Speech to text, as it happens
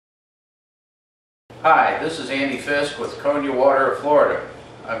Hi, this is Andy Fisk with Konia Water of Florida.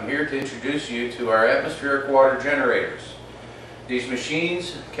 I'm here to introduce you to our atmospheric water generators. These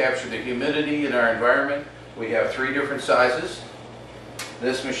machines capture the humidity in our environment. We have 3 different sizes.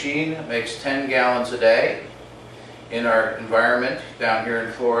 This machine makes 10 gallons a day in our environment down here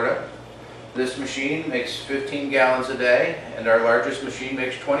in Florida. This machine makes 15 gallons a day, and our largest machine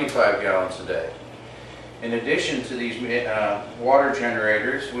makes 25 gallons a day. In addition to these water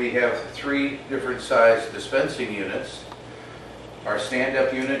generators, we have 3 different size dispensing units. Our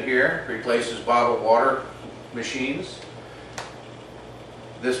stand-up unit here replaces bottled water machines.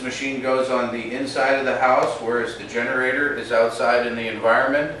 This machine goes on the inside of the house, whereas the generator is outside in the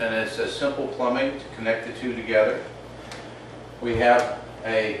environment, and it's a simple plumbing to connect the 2 together. We have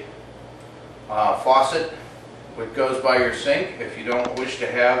a faucet which goes by your sink if you don't wish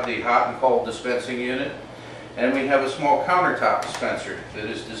to have the hot and cold dispensing unit. And we have a small countertop dispenser that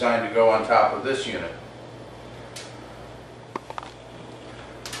is designed to go on top of this unit.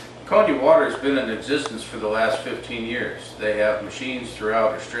 Konia Water has been in existence for the last 15 years. They have machines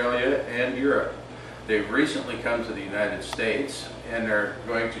throughout Australia and Europe. They've recently come to the United States and are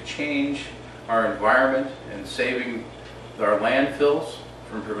going to change our environment and saving our landfills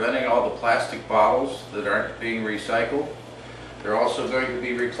from preventing all the plastic bottles that aren't being recycled. They're also going to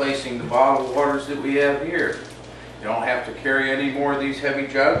be replacing the bottled waters that we have here. You don't have to carry any more of these heavy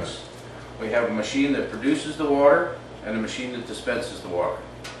jugs. We have a machine that produces the water and a machine that dispenses the water.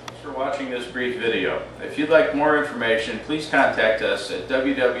 Thanks for watching this brief video. If you'd like more information, please contact us at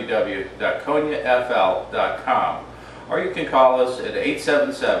www.koniafl.com, or you can call us at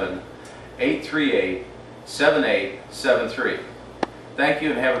 877-838-7873. Thank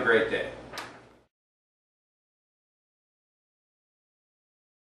you and have a great day.